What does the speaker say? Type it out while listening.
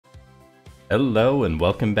Hello and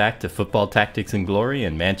welcome back to Football Tactics and Glory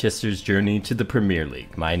and Manchester's journey to the Premier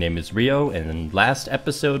League. My name is Rio, and in last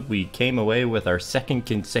episode we came away with our second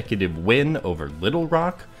consecutive win over Little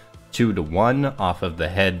Rock, 2-1 off of the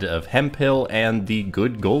head of Hemphill and the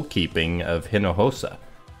good goalkeeping of Hinojosa.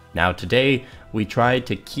 Now today we try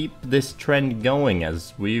to keep this trend going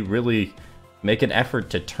as we really make an effort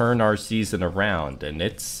to turn our season around, and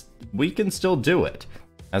we can still do it.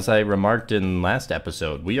 As I remarked in last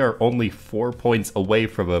episode, we are only 4 points away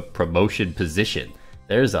from a promotion position.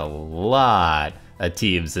 There's a lot of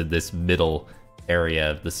teams in this middle area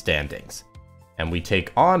of the standings. And we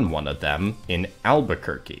take on one of them in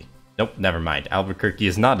Albuquerque. Nope, never mind. Albuquerque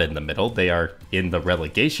is not in the middle. They are in the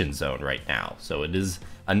relegation zone right now. So it is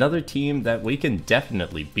another team that we can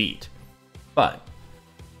definitely beat. But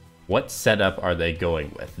what setup are they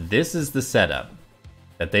going with? This is the setup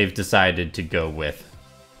that they've decided to go with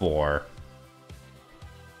for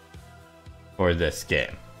this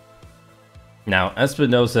game. Now,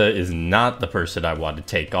 Espinosa is not the person I want to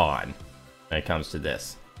take on when it comes to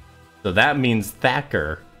this. So that means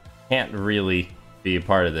Thacker can't really be a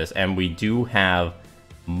part of this, and we do have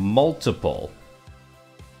multiple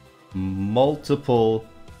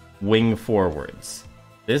wing forwards.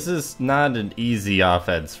 This is not an easy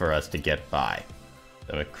offense for us to get by.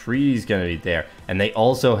 So McCree's going to be there, and they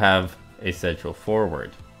also have a central forward.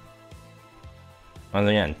 Once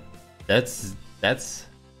again, that's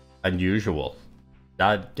unusual.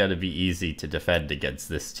 Not gonna be easy to defend against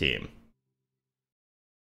this team.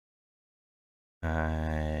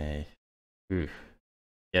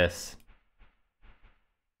 Yes.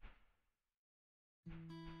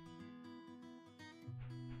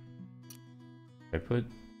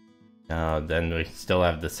 No, then we still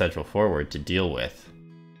have the central forward to deal with.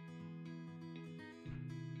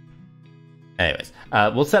 Anyways,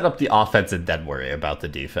 we'll set up the offense and then worry about the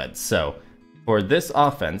defense. So, for this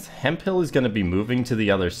offense, Hemphill is going to be moving to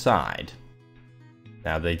the other side.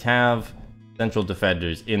 Now, they have central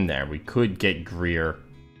defenders in there. We could get Greer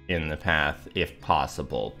in the path if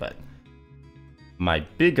possible, but my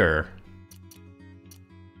bigger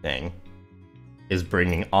thing is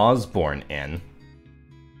bringing Osborne in.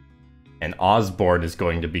 And Osborne is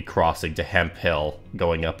going to be crossing to Hemphill,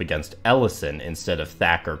 going up against Ellison instead of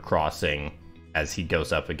Thacker crossing as he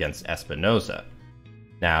goes up against Espinosa.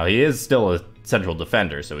 Now, he is still a central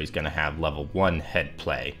defender, so he's going to have level 1 head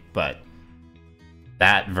play, but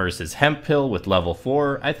that versus Hemphill with level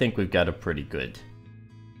 4, I think we've got a pretty good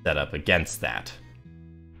setup against that.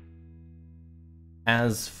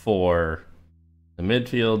 As for the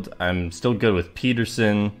midfield, I'm still good with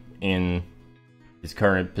Peterson in his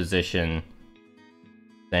current position.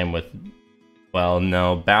 Same with, well,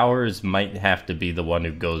 no, Bowers might have to be the one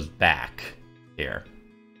who goes back here.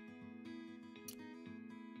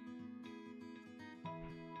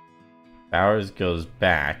 Bowers goes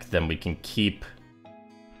back, then we can keep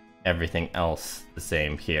everything else the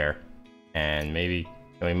same here. And maybe,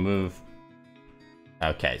 can we move?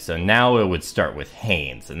 Okay, so now it would start with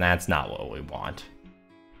Haynes, and that's not what we want.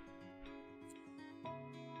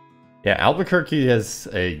 Yeah, Albuquerque has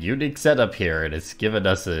a unique setup here, and it's given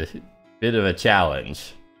us a bit of a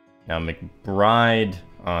challenge. Now, McBride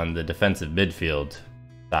on the defensive midfield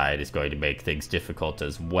side is going to make things difficult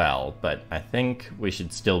as well, but I think we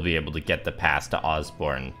should still be able to get the pass to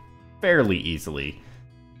Osborne fairly easily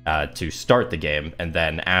to start the game, and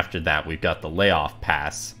then after that we've got the layoff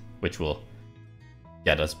pass, which will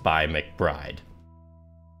get us by McBride.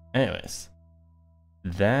 Anyways,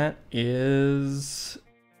 that is,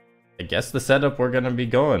 I guess, the setup we're going to be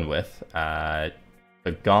going with.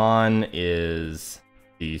 Pagan is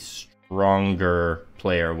the stronger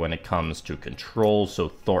player when it comes to control, so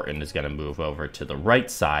Thornton is going to move over to the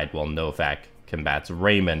right side while Novak combats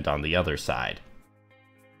Raymond on the other side.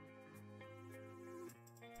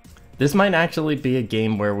 This might actually be a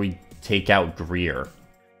game where we take out Greer,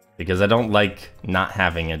 because I don't like not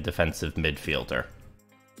having a defensive midfielder.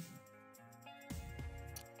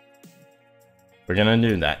 We're going to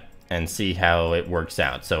do that and see how it works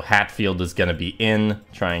out. So Hatfield is going to be in,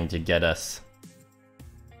 trying to get us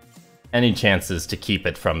any chances to keep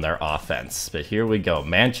it from their offense. But here we go.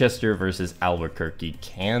 Manchester versus Albuquerque.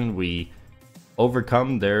 Can we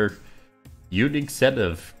overcome their unique set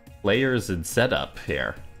of players and setup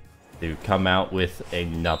here to come out with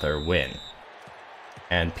another win?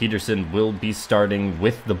 And Peterson will be starting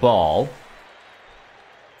with the ball.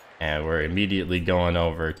 And we're immediately going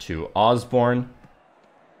over to Osborne.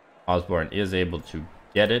 Osborne is able to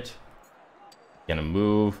get it. Gonna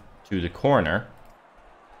move to the corner.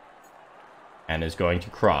 And is going to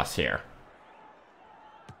cross here.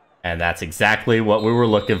 And that's exactly what we were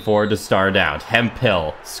looking for to start out.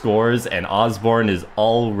 Hemphill scores, and Osborne is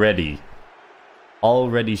already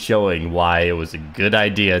showing why it was a good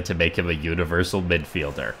idea to make him a universal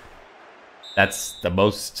midfielder. That's the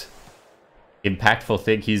most impactful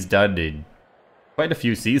thing he's done in quite a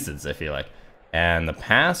few seasons, I feel like. And the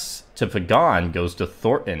pass to Pagan goes to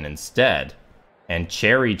Thornton instead. And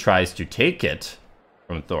Cherry tries to take it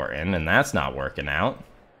from Thornton, and that's not working out.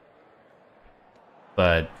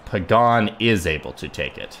 But Pagan is able to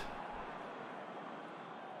take it.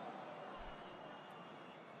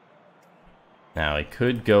 Now, I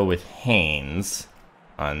could go with Haynes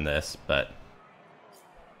on this, but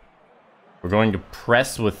we're going to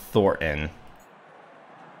press with Thornton.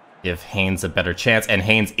 Give Haynes a better chance, and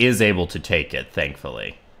Haynes is able to take it,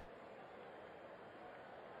 thankfully.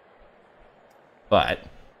 But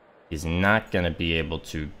he's not going to be able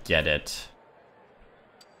to get it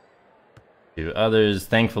to others.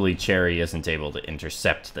 Thankfully, Cherry isn't able to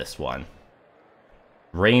intercept this one.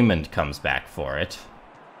 Raymond comes back for it.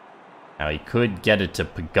 Now, he could get it to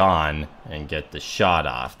Pagan and get the shot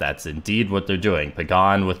off. That's indeed what they're doing.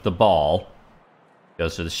 Pagan with the ball.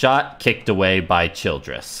 Goes for the shot, kicked away by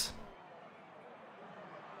Childress.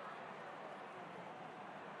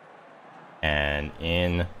 And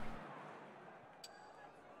in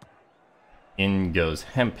goes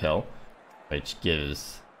Hemphill, which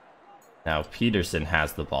gives... Now Peterson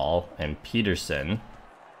has the ball, and Peterson...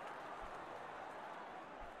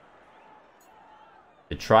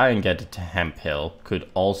 to try and get it to Hemphill, could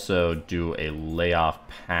also do a layoff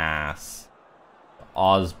pass to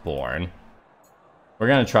Osborne. We're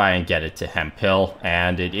going to try and get it to Hemphill,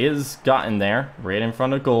 and it is gotten there, right in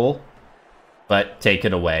front of goal, but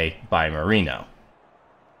taken away by Marino.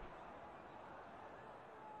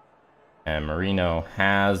 And Marino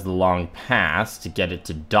has the long pass to get it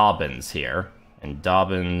to Dobbins here, and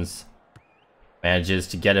Dobbins manages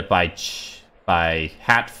to get it by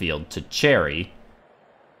Hatfield to Cherry.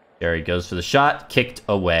 Cherry goes for the shot, kicked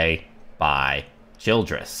away by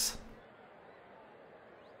Childress.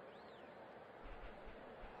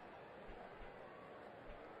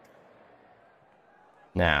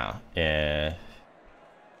 Now,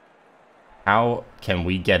 how can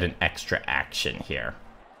we get an extra action here?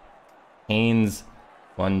 Haynes,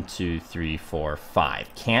 1, 2, 3, 4,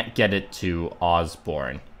 5. Can't get it to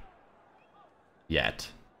Osborne yet.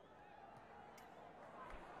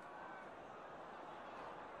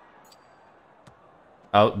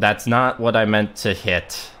 Oh, that's not what I meant to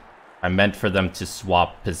hit. I meant for them to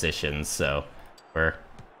swap positions, so we're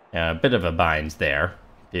in a bit of a bind there.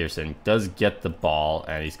 Pearson does get the ball,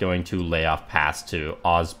 and he's going to lay off pass to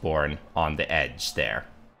Osborne on the edge there.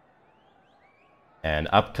 And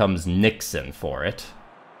up comes Nixon for it.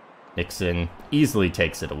 Nixon easily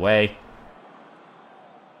takes it away.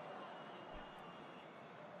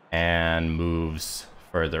 And moves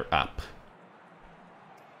further up.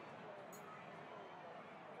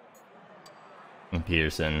 And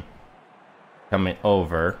Peterson coming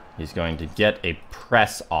over. He's going to get a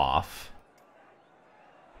press off.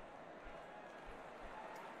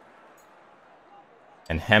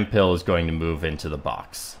 And Hemphill is going to move into the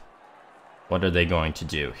box. What are they going to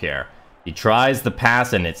do here? He tries the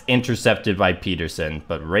pass and it's intercepted by Peterson,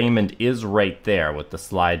 but Raymond is right there with the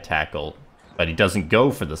slide tackle. But he doesn't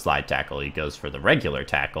go for the slide tackle, he goes for the regular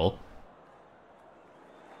tackle.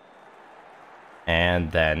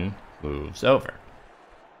 And then moves over.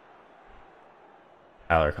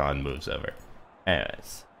 Alarcon moves over.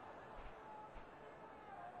 Anyways.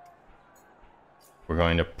 We're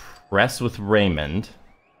going to press with Raymond.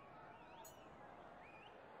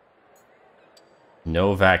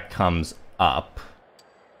 Novak comes up.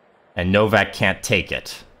 And Novak can't take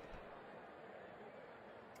it.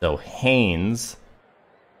 So Haynes...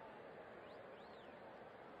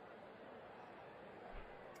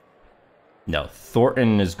 No,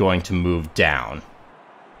 Thornton is going to move down.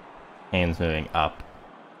 Haynes moving up.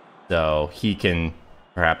 So he can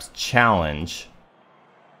perhaps challenge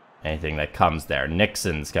anything that comes there.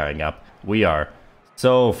 Nixon's going up. We are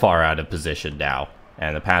so far out of position now.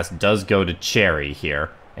 And the pass does go to Cherry here.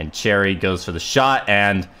 And Cherry goes for the shot,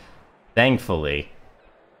 and thankfully,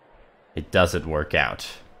 it doesn't work out.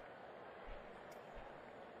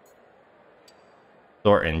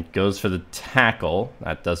 Thornton goes for the tackle.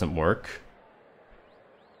 That doesn't work.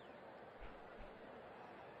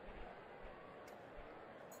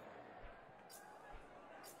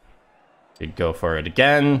 Could go for it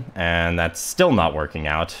again, and that's still not working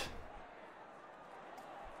out.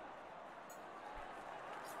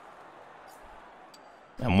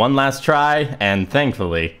 And one last try, and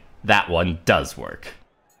thankfully, that one does work.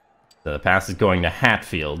 So the pass is going to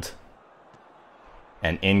Hatfield.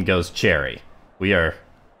 And in goes Cherry. We are...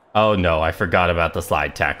 Oh no, I forgot about the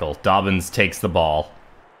slide tackle. Dobbins takes the ball.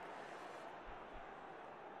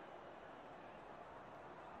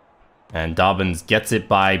 And Dobbins gets it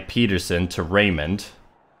by Peterson to Raymond.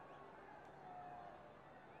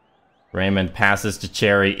 Raymond passes to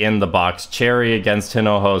Cherry in the box. Cherry against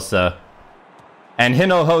Hinojosa. And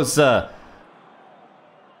Hinojosa...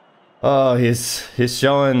 Oh, he's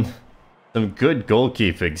showing some good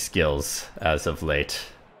goalkeeping skills as of late.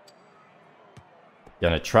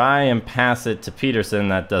 Gonna try and pass it to Peterson.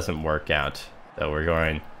 That doesn't work out. So we're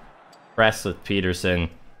going press with Peterson.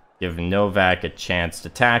 Give Novak a chance to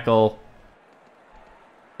tackle.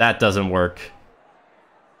 That doesn't work.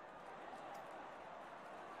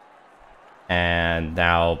 And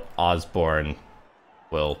now Osborne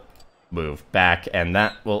will move back, and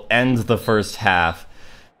that will end the first half.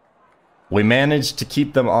 We managed to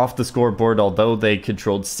keep them off the scoreboard, although they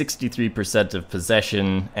controlled 63% of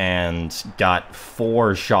possession and got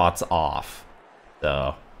 4 shots off.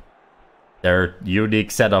 So their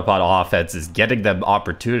unique setup on offense is getting them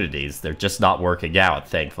opportunities. They're just not working out,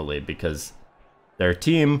 thankfully, because their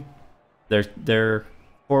team, their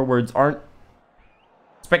forwards aren't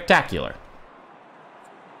spectacular.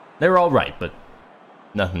 They're all right, but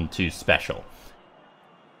nothing too special.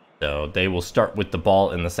 So they will start with the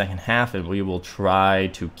ball in the second half, and we will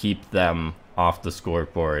try to keep them off the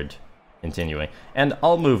scoreboard continuing. And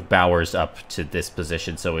I'll move Bowers up to this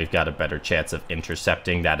position so we've got a better chance of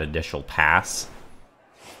intercepting that initial pass.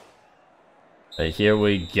 So here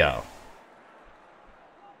we go.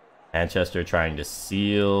 Manchester trying to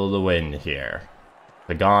seal the win here.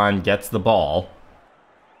 Pagan gets the ball.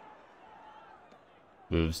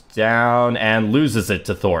 Moves down and loses it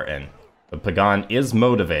to Thornton. But Pagan is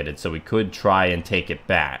motivated, so we could try and take it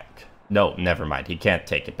back. No, never mind. He can't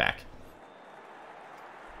take it back.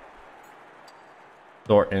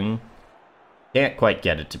 Thornton can't quite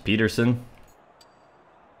get it to Peterson.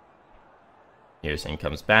 Peterson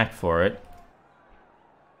comes back for it.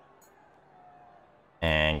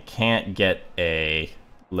 And can't get a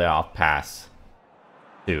layoff pass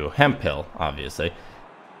to Hemphill, obviously.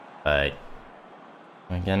 But...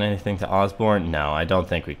 can we get anything to Osborne? No, I don't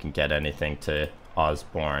think we can get anything to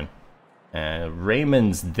Osborne.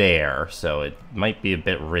 Raymond's there, so it might be a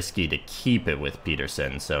bit risky to keep it with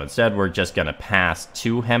Peterson. So instead, we're just going to pass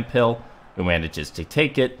to Hemphill, who manages to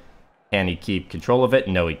take it. Can he keep control of it?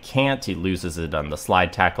 No, he can't. He loses it on the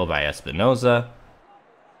slide tackle by Espinoza,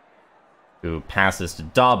 who passes to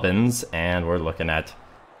Dobbins, and we're looking at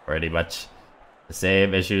pretty much the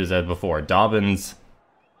same issues as before. Dobbins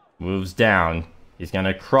moves down. He's going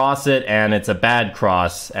to cross it, and it's a bad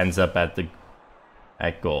cross. Ends up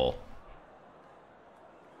at goal.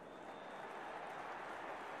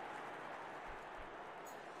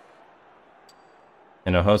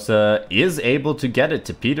 Hinojosa is able to get it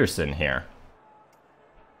to Peterson here.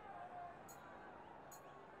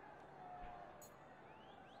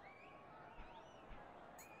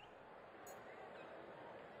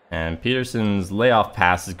 And Peterson's layoff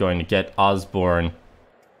pass is going to get Osborne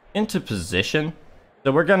into position.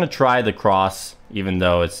 So we're going to try the cross, even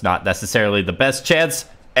though it's not necessarily the best chance.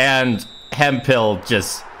 And Hemphill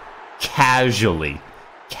just casually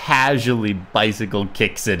bicycle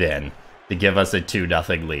kicks it in to give us a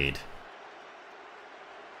 2-0 lead.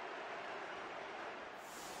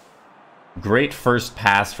 Great first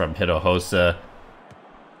pass from Hinojosa.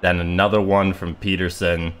 Then another one from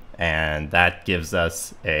Peterson. And that gives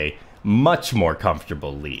us a much more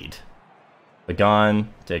comfortable lead.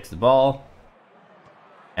 Pagan takes the ball.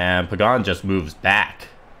 And Pagan just moves back.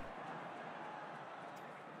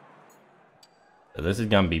 So this is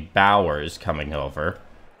going to be Bowers coming over.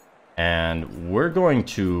 And we're going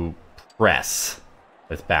to press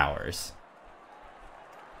with Bowers.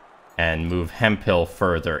 And move Hemphill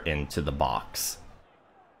further into the box.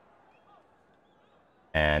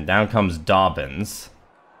 And down comes Dobbins.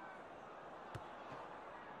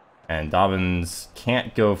 And Dobbins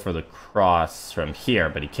can't go for the cross from here,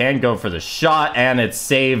 but he can go for the shot, and it's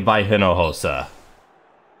saved by Hinojosa.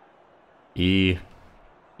 He's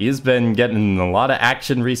been getting a lot of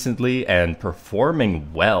action recently and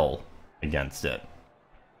performing well against it.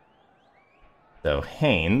 So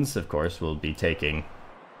Haynes, of course, will be taking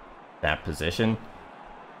that position.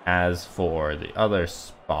 As for the other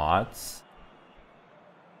spots,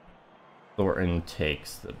 Thornton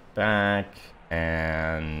takes the back.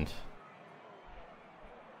 And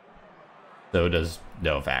so does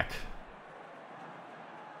Novak.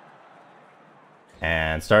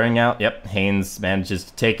 And starting out, yep, Haynes manages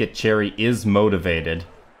to take it. Cherry is motivated.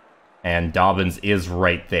 And Dobbins is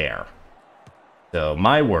right there. So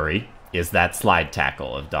my worry is that slide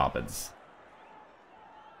tackle of Dobbins.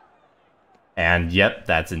 And yep,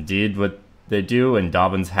 that's indeed what they do, and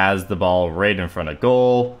Dobbins has the ball right in front of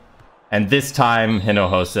goal. And this time,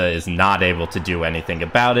 Hinojosa is not able to do anything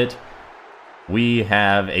about it. We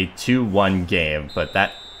have a 2-1 game, but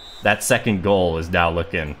that second goal is now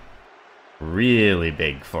looking really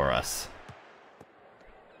big for us.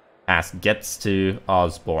 Pass gets to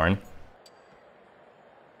Osborne.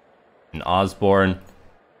 And Osborne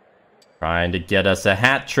trying to get us a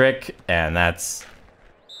hat trick, and that's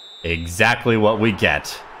exactly what we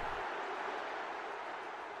get.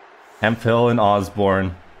 Hemphill and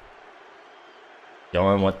Osborne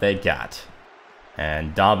showing what they got.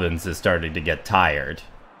 And Dobbins is starting to get tired.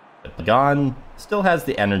 But Pagan still has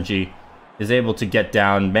the energy, is able to get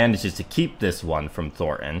down, manages to keep this one from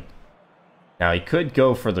Thornton. Now he could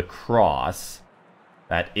go for the cross.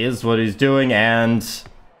 That is what he's doing, and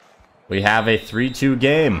we have a 3-2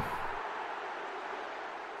 game.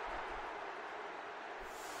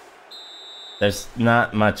 There's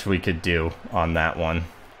not much we could do on that one.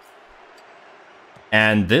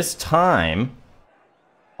 And this time,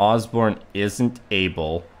 Osborne isn't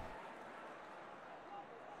able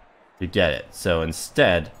to get it. So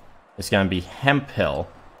instead, it's going to be Hemphill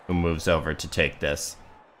who moves over to take this.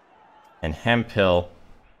 And Hemphill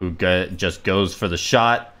who just goes for the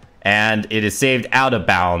shot. And it is saved out of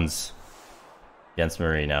bounds against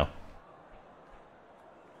Marino.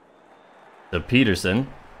 So Peterson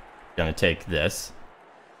going to take this.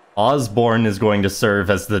 Osborne is going to serve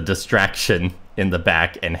as the distraction in the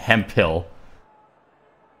back, and Hemphill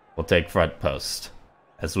will take front post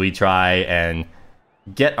as we try and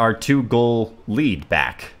get our 2-goal lead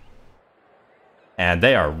back. And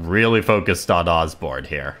they are really focused on Osborne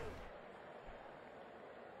here.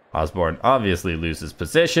 Osborne obviously loses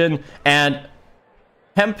position, and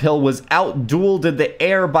Hemphill was out-dueled in the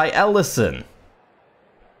air by Ellison.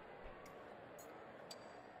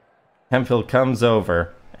 Hemphill comes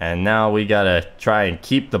over, and now we gotta try and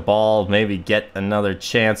keep the ball, maybe get another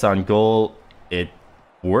chance on goal. It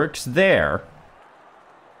works there.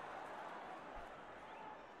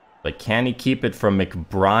 But can he keep it from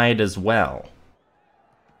McBride as well?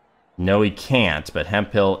 No, he can't, but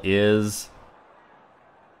Hemphill is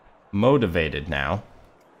motivated now.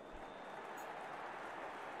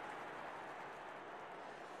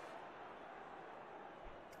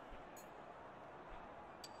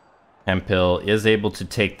 Hemphill is able to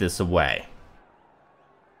take this away.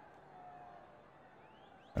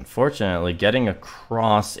 Unfortunately, getting a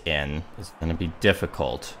cross in is going to be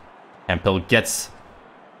difficult. Hemphill gets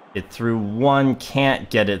it through one, can't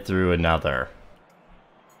get it through another.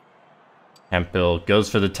 Hemphill goes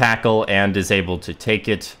for the tackle and is able to take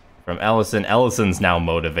it from Ellison. Ellison's now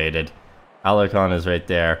motivated. Alarcon is right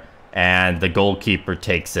there, and the goalkeeper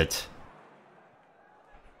takes it.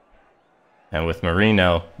 And with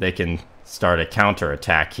Marino, they can start a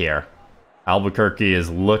counter-attack here. Albuquerque is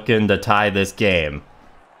looking to tie this game.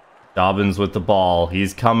 Dobbins with the ball.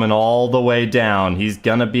 He's coming all the way down. He's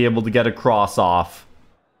gonna be able to get a cross off.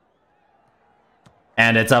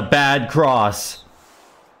 And it's a bad cross.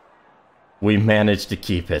 We managed to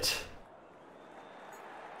keep it.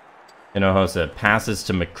 Hinojosa passes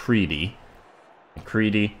to McCready.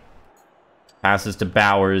 McCready passes to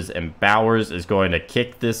Bowers, and Bowers is going to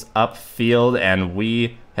kick this upfield, and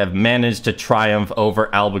we have managed to triumph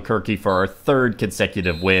over Albuquerque for our 3rd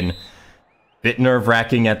consecutive win. Bit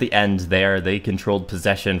nerve-wracking at the end there. They controlled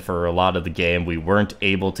possession for a lot of the game. We weren't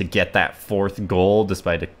able to get that 4th goal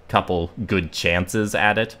despite a couple good chances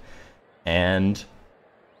at it. And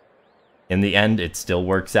in the end, it still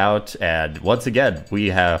works out. And once again, we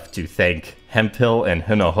have to thank Hemphill and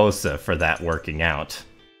Hinojosa for that working out.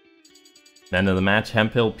 End of the match,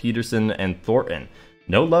 Hemphill, Peterson, and Thornton.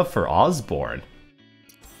 No love for Osborne.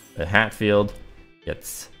 But Hatfield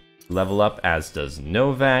gets level up, as does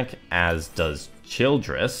Novak, as does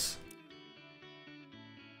Childress.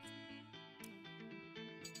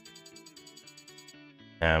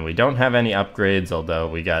 And we don't have any upgrades, although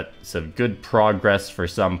we got some good progress for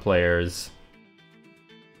some players.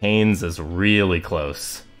 Haynes is really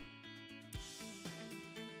close.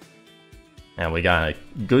 And we got a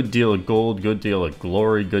good deal of gold, good deal of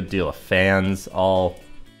glory, good deal of fans, all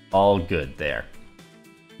good there.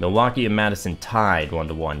 Milwaukee and Madison tied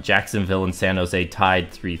 1-1. Jacksonville and San Jose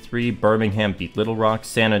tied 3-3. Birmingham beat Little Rock.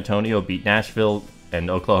 San Antonio beat Nashville. And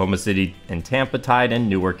Oklahoma City and Tampa tied. And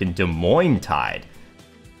Newark and Des Moines tied.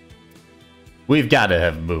 We've got to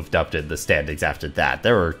have moved up to the standings after that.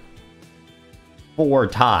 There were 4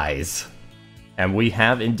 ties. And we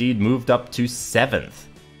have indeed moved up to 7th.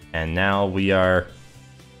 And now we are...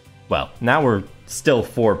 Well, now we're still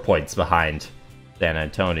 4 points behind San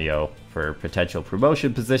Antonio for potential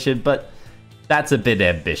promotion position, but that's a bit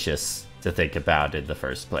ambitious to think about in the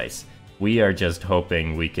first place. We are just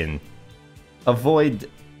hoping we can avoid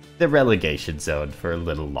the relegation zone for a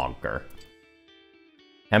little longer.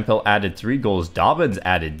 Hemphill added 3 goals. Dobbins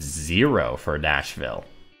added 0 for Nashville.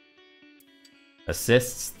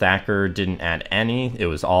 Assists, Thacker didn't add any. It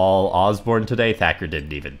was all Osborne today. Thacker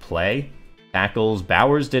didn't even play. Tackles,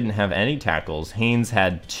 Bowers didn't have any tackles. Haynes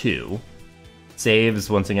had 2. Saves,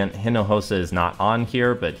 once again, Hinojosa is not on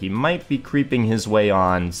here, but he might be creeping his way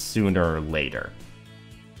on sooner or later.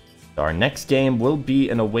 So our next game will be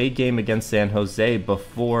an away game against San Jose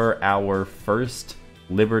before our first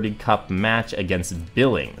Liberty Cup match against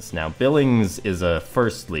Billings. Now, Billings is a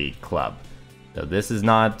First League club, so this is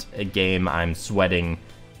not a game I'm sweating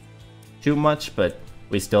too much, but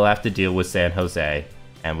we still have to deal with San Jose,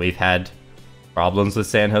 and we've had problems with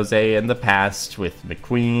San Jose in the past with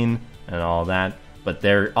McQueen and all that, but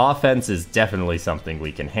their offense is definitely something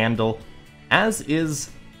we can handle, as is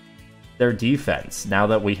their defense. Now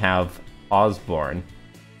that we have Osborne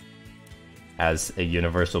as a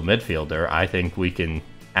universal midfielder, I think we can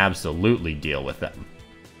absolutely deal with them.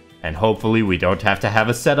 And hopefully we don't have to have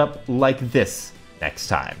a setup like this next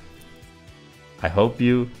time. I hope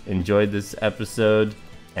you enjoyed this episode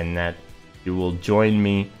and that you will join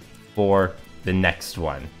me for the next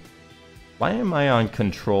one. Why am I on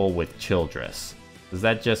control with Childress? Is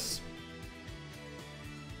that just...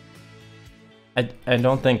 I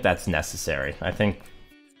don't think that's necessary. I think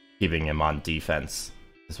keeping him on defense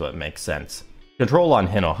is what makes sense. Control on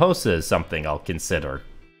Hinojosa is something I'll consider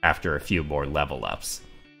after a few more level ups.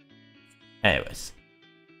 Anyways,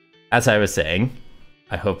 as I was saying,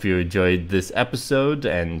 I hope you enjoyed this episode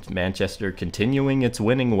and Manchester continuing its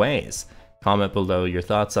winning ways. Comment below your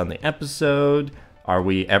thoughts on the episode. Are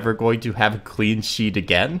we ever going to have a clean sheet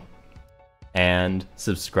again? And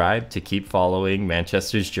subscribe to keep following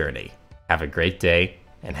Manchester's journey. Have a great day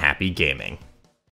and happy gaming.